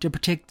battling to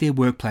protect their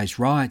workplace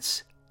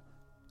rights.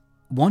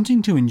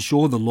 Wanting to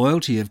ensure the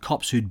loyalty of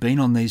cops who'd been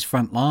on these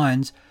front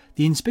lines,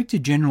 the Inspector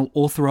General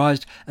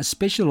authorised a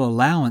special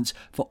allowance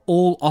for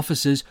all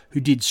officers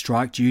who did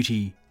strike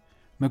duty.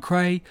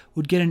 McRae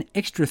would get an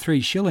extra 3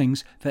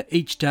 shillings for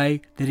each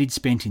day that he'd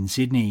spent in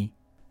Sydney,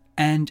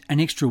 and an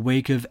extra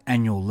week of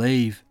annual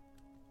leave.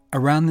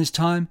 Around this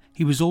time,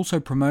 he was also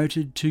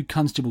promoted to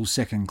Constable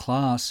Second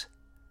Class.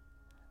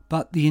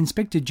 But the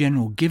Inspector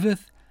General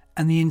giveth,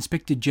 and the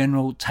Inspector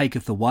General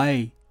taketh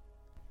away.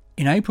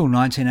 In April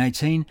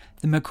 1918,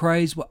 the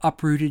McRaes were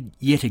uprooted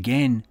yet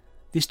again,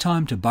 this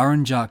time to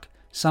Burrinjuck,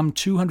 some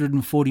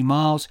 240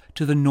 miles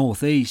to the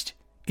northeast,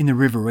 in the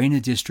Riverina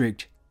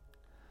district.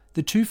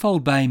 The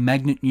Twofold Bay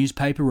Magnet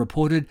newspaper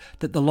reported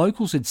that the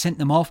locals had sent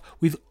them off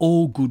with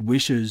all good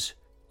wishes.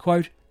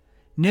 Quote,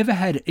 "Never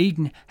had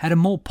Eden had a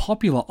more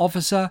popular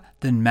officer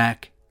than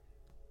Mac."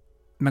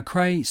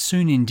 McRae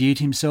soon endeared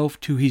himself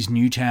to his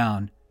new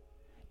town.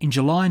 In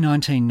July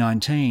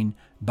 1919,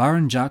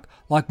 Burrinjuck,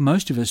 like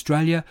most of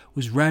Australia,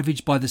 was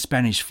ravaged by the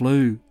Spanish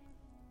flu.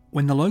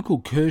 When the local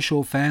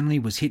Kershaw family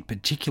was hit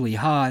particularly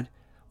hard,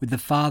 with the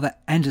father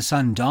and a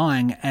son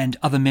dying and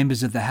other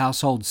members of the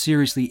household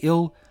seriously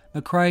ill,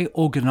 McRae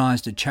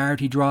organised a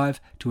charity drive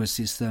to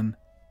assist them.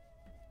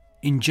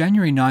 In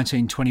January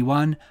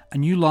 1921, a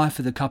new life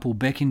for the couple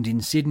beckoned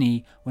in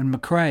Sydney when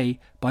McRae,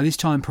 by this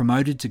time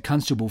promoted to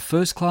Constable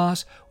First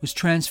Class, was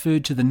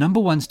transferred to the No.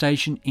 1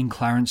 station in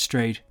Clarence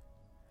Street.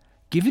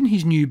 Given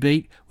his new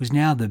beat was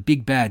now the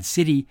big bad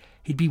city,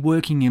 he'd be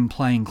working in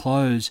plain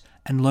clothes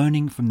and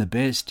learning from the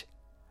best.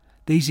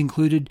 These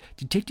included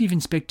Detective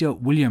Inspector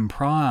William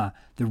Pryor,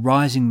 the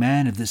rising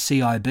man of the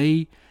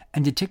CIB,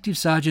 and Detective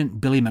Sergeant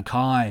Billy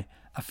Mackay,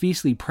 a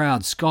fiercely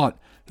proud Scot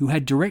who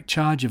had direct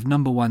charge of No.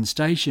 1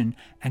 station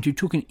and who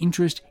took an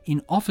interest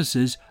in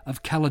officers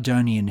of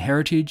Caledonian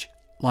heritage,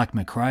 like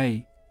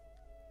McRae.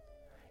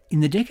 In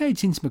the decade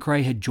since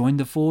McRae had joined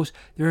the force,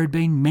 there had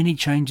been many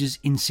changes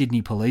in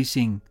Sydney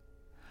policing.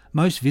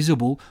 Most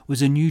visible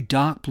was a new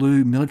dark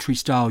blue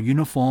military-style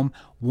uniform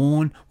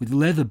worn with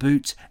leather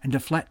boots and a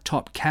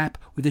flat-top cap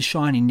with a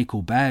shiny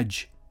nickel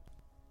badge.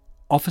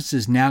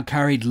 Officers now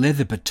carried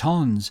leather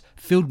batons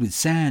filled with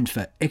sand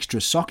for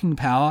extra socking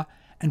power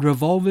and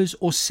revolvers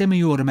or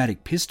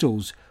semi-automatic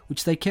pistols,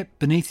 which they kept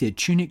beneath their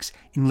tunics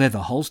in leather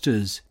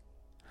holsters.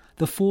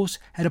 the force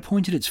had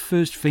appointed its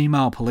first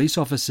female police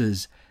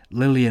officers,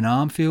 Lillian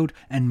Armfield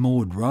and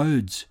Maud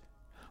Rhodes.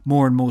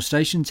 More and more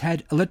stations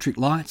had electric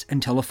lights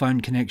and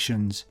telephone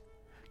connections.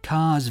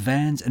 Cars,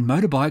 vans and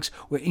motorbikes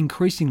were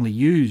increasingly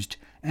used,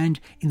 and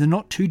in the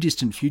not too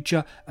distant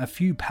future, a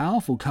few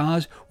powerful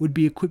cars would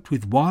be equipped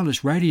with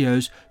wireless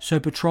radios so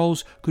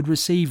patrols could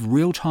receive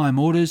real-time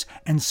orders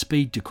and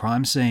speed to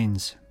crime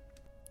scenes.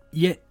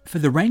 Yet, for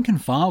the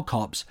rank-and-file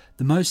cops,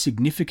 the most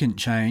significant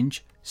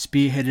change,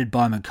 spearheaded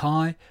by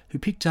Mackay, who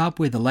picked up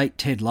where the late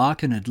Ted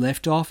Larkin had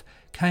left off,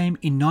 came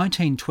in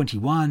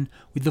 1921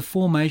 with the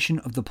formation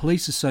of the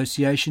Police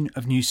Association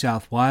of New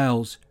South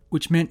Wales,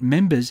 which meant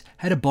members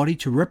had a body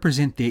to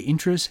represent their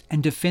interests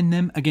and defend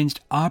them against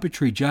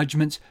arbitrary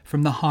judgments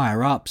from the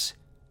higher-ups.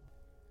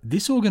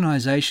 This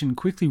organisation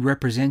quickly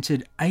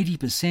represented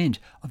 80%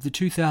 of the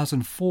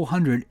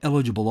 2,400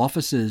 eligible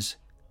officers.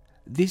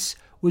 This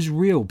was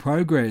real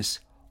progress,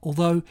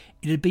 although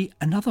it'd be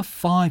another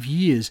 5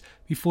 years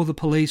before the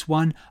police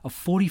won a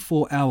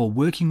 44-hour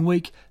working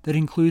week that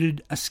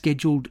included a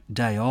scheduled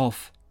day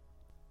off.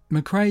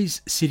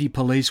 Macrae's city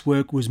police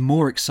work was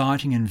more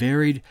exciting and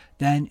varied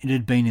than it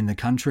had been in the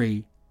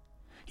country.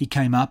 He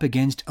came up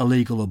against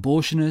illegal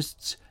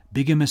abortionists,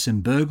 bigamists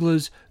and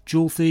burglars,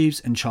 jewel thieves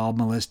and child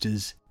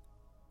molesters.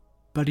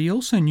 But he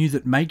also knew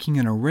that making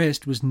an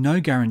arrest was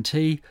no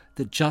guarantee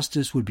that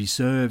justice would be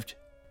served.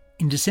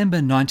 In December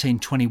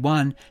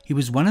 1921, he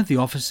was one of the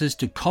officers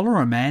to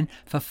collar a man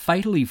for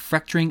fatally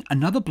fracturing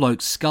another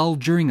bloke's skull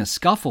during a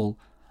scuffle,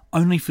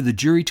 only for the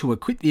jury to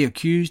acquit the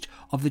accused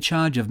of the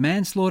charge of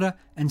manslaughter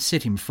and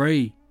set him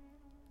free.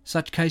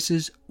 Such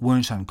cases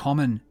weren't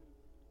uncommon.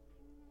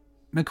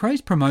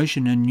 Macrae's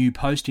promotion and new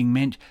posting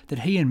meant that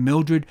he and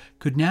Mildred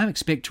could now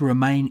expect to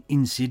remain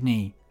in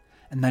Sydney,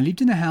 and they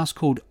lived in a house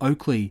called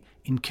Oakley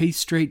in Keith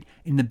Street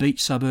in the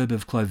beach suburb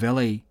of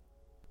Clovelly.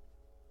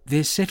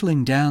 Their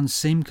settling down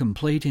seemed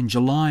complete in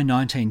July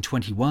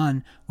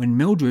 1921 when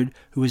Mildred,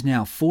 who was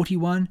now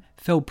 41,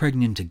 fell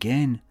pregnant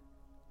again.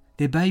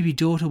 Their baby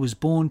daughter was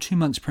born 2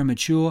 months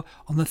premature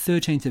on the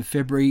 13th of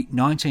February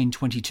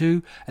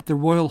 1922 at the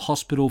Royal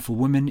Hospital for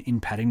Women in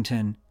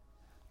Paddington.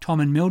 Tom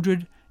and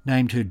Mildred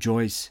named her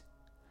Joyce.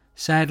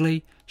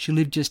 Sadly, she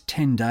lived just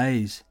 10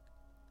 days.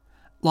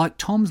 Like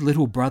Tom's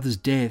little brother's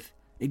death,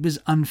 it was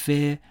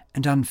unfair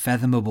and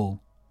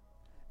unfathomable.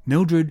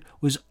 Mildred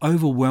was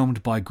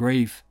overwhelmed by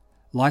grief,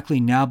 likely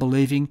now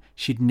believing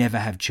she'd never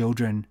have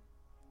children.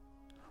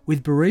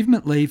 With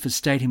bereavement leave for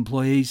state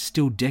employees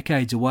still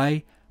decades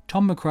away,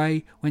 Tom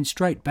Macrae went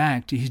straight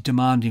back to his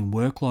demanding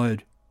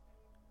workload.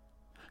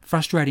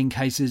 Frustrating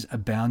cases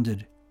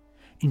abounded.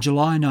 In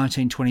July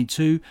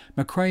 1922,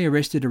 Macrae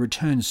arrested a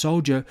returned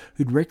soldier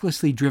who'd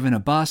recklessly driven a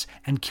bus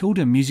and killed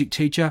a music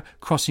teacher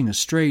crossing a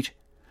street,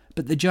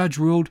 but the judge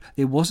ruled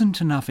there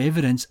wasn't enough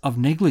evidence of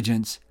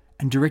negligence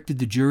and directed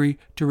the jury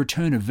to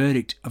return a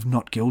verdict of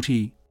not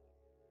guilty.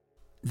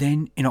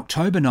 Then, in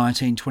October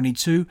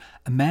 1922,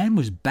 a man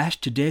was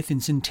bashed to death in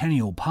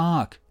Centennial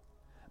Park.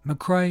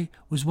 Macrae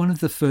was one of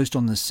the first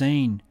on the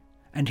scene,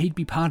 and he'd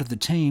be part of the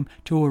team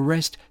to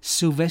arrest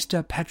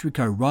Sylvester Patrick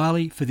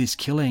O'Reilly for this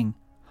killing,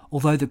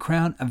 although the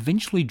Crown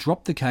eventually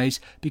dropped the case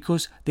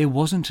because there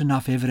wasn't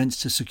enough evidence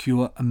to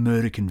secure a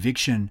murder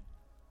conviction.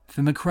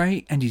 For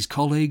Macrae and his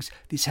colleagues,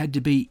 this had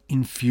to be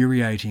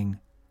infuriating.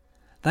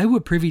 They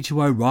were privy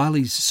to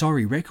O'Reilly's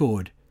sorry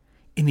record.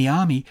 In the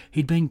army,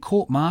 he'd been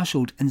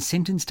court-martialed and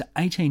sentenced to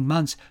 18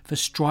 months for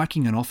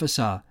striking an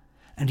officer,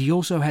 and he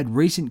also had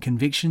recent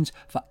convictions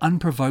for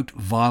unprovoked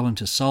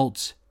violent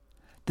assaults.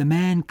 The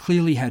man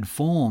clearly had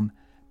form,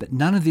 but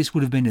none of this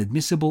would have been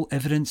admissible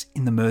evidence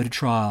in the murder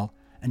trial,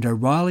 and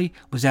O'Reilly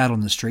was out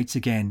on the streets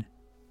again.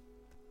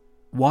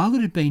 While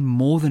it had been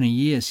more than a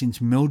year since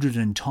Mildred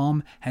and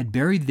Tom had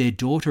buried their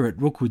daughter at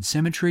Rookwood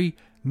Cemetery,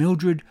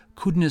 Mildred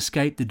couldn't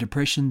escape the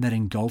depression that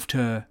engulfed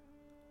her.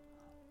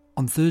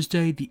 On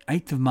Thursday, the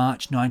 8th of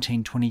March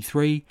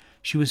 1923,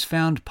 she was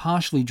found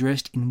partially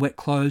dressed in wet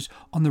clothes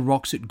on the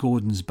rocks at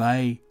Gordons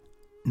Bay,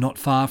 not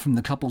far from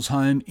the couple's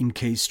home in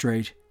Keith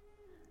Street.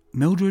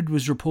 Mildred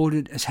was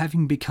reported as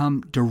having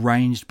become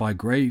deranged by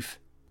grief.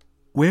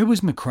 Where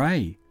was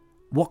Macrae?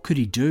 What could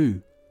he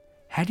do?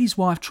 Had his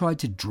wife tried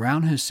to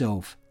drown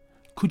herself?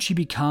 Could she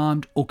be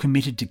calmed or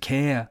committed to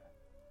care?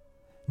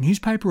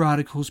 Newspaper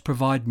articles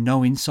provide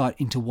no insight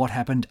into what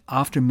happened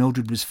after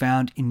Mildred was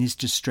found in this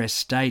distressed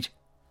state.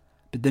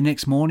 But the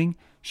next morning,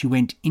 she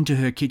went into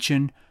her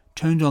kitchen,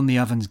 turned on the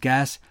oven's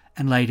gas,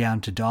 and lay down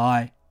to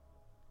die.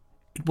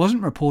 It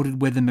wasn't reported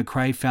whether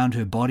Macrae found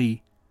her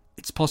body.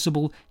 It's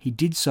possible he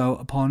did so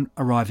upon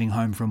arriving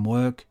home from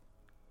work.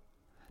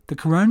 The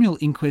coronial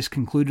inquest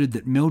concluded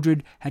that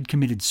Mildred had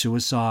committed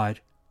suicide.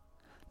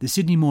 The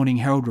Sydney Morning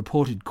Herald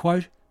reported,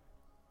 quote,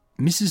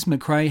 Mrs.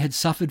 Macrae had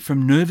suffered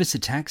from nervous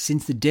attacks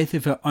since the death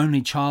of her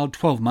only child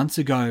 12 months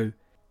ago.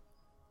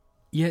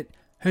 Yet,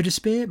 her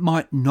despair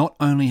might not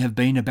only have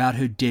been about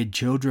her dead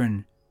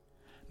children.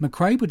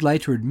 Macrae would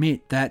later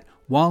admit that,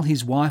 while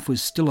his wife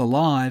was still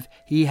alive,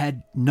 he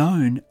had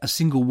known a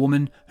single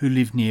woman who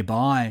lived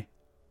nearby.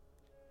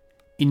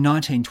 In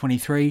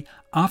 1923,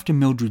 after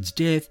Mildred's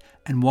death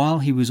and while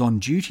he was on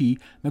duty,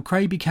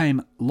 McRae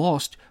became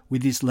lost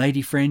with this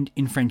lady friend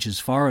in French's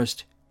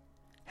Forest.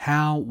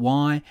 How,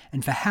 why,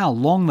 and for how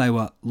long they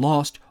were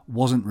lost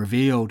wasn't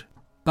revealed,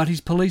 but his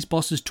police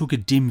bosses took a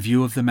dim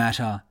view of the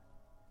matter.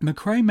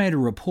 McRae made a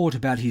report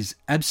about his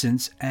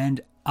absence and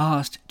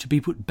asked to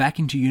be put back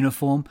into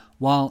uniform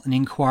while an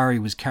inquiry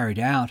was carried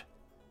out.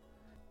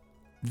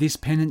 This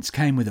penance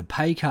came with a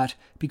pay cut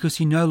because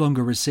he no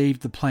longer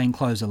received the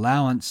plainclothes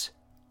allowance.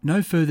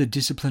 No further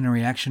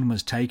disciplinary action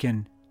was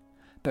taken,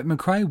 but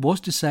McRae was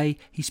to say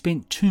he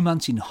spent 2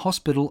 months in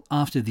hospital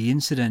after the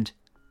incident,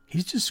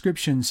 his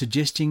description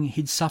suggesting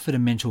he'd suffered a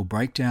mental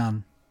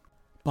breakdown.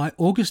 By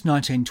August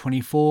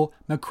 1924,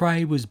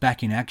 McRae was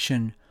back in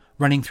action,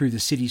 running through the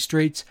city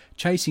streets,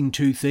 chasing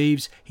 2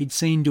 thieves he'd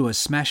seen do a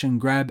smash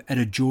and grab at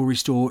a jewellery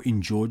store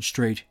in George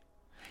Street.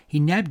 He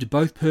nabbed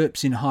both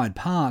perps in Hyde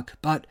Park,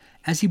 but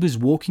as he was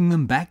walking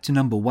them back to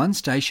number 1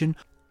 station,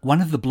 one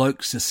of the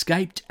blokes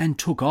escaped and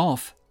took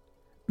off.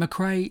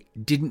 McRae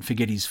didn't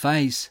forget his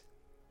face.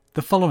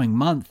 The following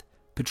month,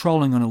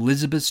 patrolling on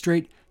Elizabeth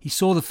Street, he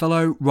saw the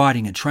fellow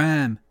riding a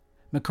tram.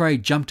 McRae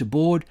jumped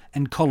aboard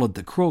and collared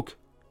the crook.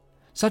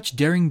 Such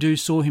derring-do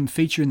saw him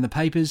feature in the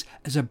papers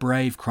as a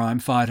brave crime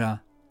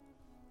fighter.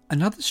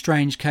 Another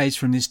strange case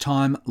from this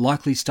time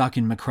likely stuck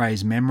in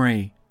McRae's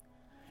memory.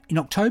 In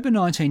October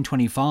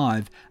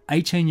 1925,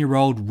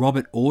 18-year-old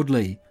Robert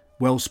Audley,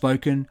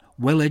 well-spoken,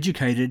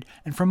 well-educated,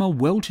 and from a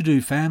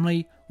well-to-do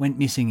family, went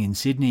missing in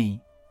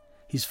Sydney.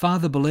 His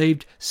father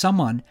believed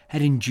someone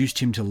had induced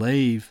him to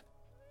leave.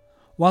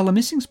 While a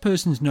missing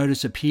persons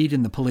notice appeared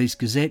in the Police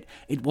Gazette,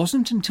 it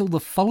wasn't until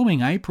the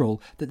following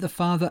April that the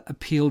father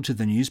appealed to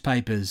the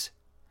newspapers.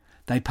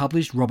 They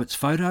published Robert's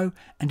photo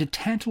and a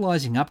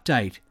tantalising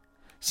update.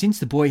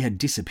 Since the boy had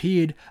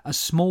disappeared, a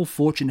small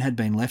fortune had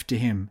been left to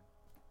him.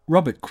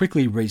 Robert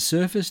quickly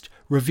resurfaced,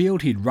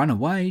 revealed he'd run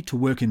away to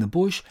work in the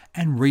bush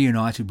and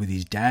reunited with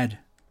his dad.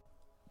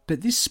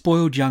 But this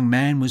spoiled young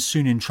man was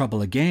soon in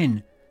trouble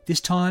again, this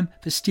time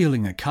for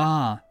stealing a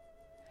car.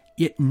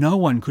 Yet no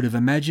one could have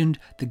imagined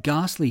the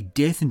ghastly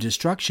death and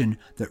destruction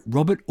that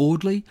Robert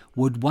Audley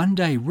would one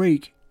day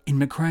wreak in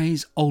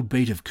McRae's old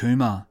beat of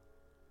Cooma.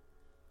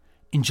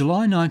 In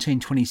July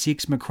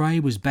 1926,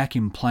 McRae was back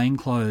in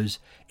plainclothes,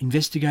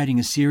 investigating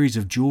a series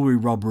of jewellery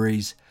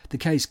robberies, the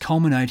case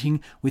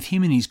culminating with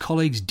him and his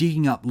colleagues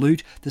digging up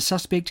loot the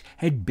suspect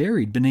had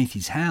buried beneath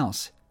his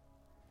house.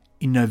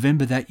 In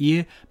November that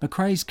year,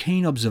 McRae's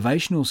keen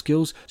observational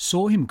skills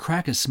saw him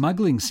crack a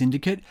smuggling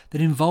syndicate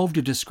that involved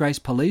a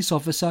disgraced police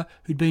officer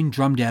who'd been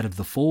drummed out of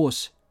the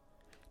force.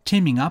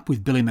 Teaming up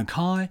with Billy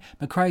Mackay,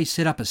 McRae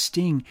set up a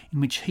sting in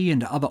which he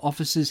and other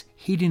officers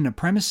hid in a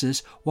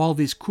premises while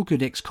this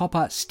crooked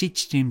ex-copper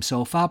stitched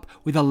himself up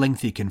with a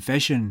lengthy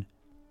confession.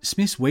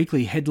 Smith's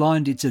Weekly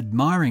headlined its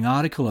admiring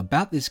article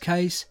about this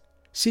case,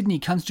 "Sydney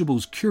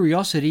Constable's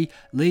Curiosity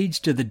Leads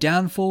to the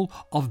Downfall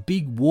of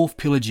Big Wharf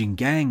Pillaging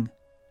Gang."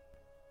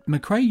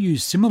 McRae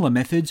used similar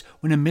methods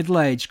when a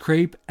middle-aged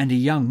creep and a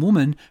young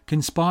woman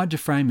conspired to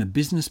frame a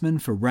businessman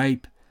for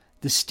rape,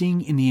 the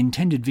sting in the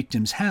intended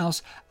victim's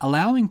house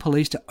allowing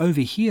police to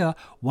overhear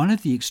one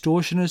of the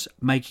extortioners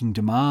making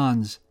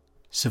demands.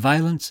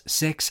 Surveillance,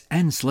 sex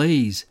and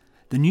sleaze.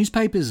 The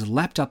newspapers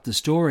lapped up the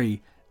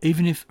story,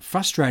 even if,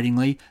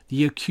 frustratingly,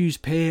 the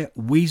accused pair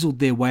weaseled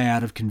their way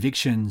out of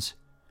convictions.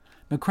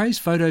 McRae's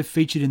photo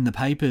featured in the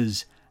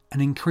papers,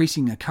 an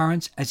increasing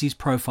occurrence as his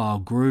profile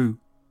grew.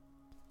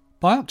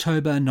 By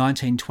October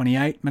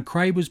 1928,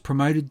 McRae was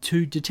promoted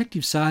to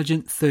Detective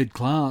Sergeant 3rd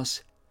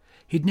Class.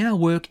 He'd now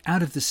work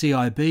out of the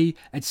CIB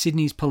at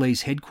Sydney's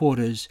police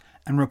headquarters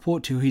and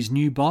report to his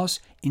new boss,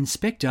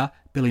 Inspector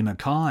Billy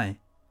Mackay.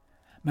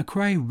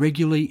 McRae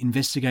regularly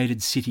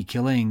investigated city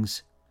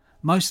killings.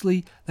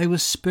 Mostly, they were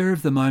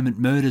spur-of-the-moment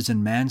murders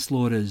and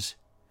manslaughters.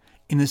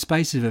 In the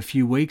space of a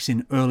few weeks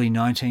in early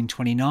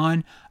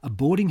 1929, a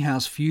boarding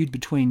house feud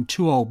between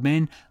 2 old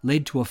men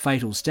led to a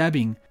fatal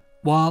stabbing,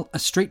 while a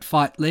street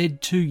fight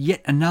led to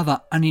yet another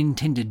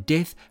unintended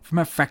death from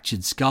a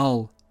fractured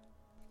skull.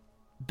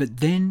 But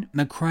then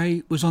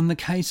McRae was on the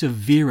case of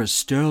Vera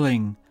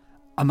Sterling,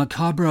 a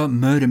macabre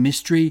murder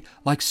mystery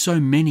like so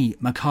many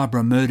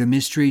macabre murder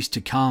mysteries to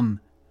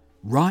come,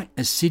 right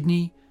as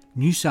Sydney,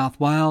 New South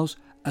Wales,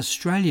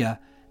 Australia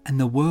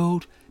and the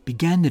world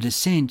began the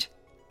descent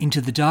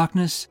into the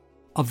darkness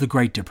of the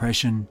Great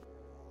Depression.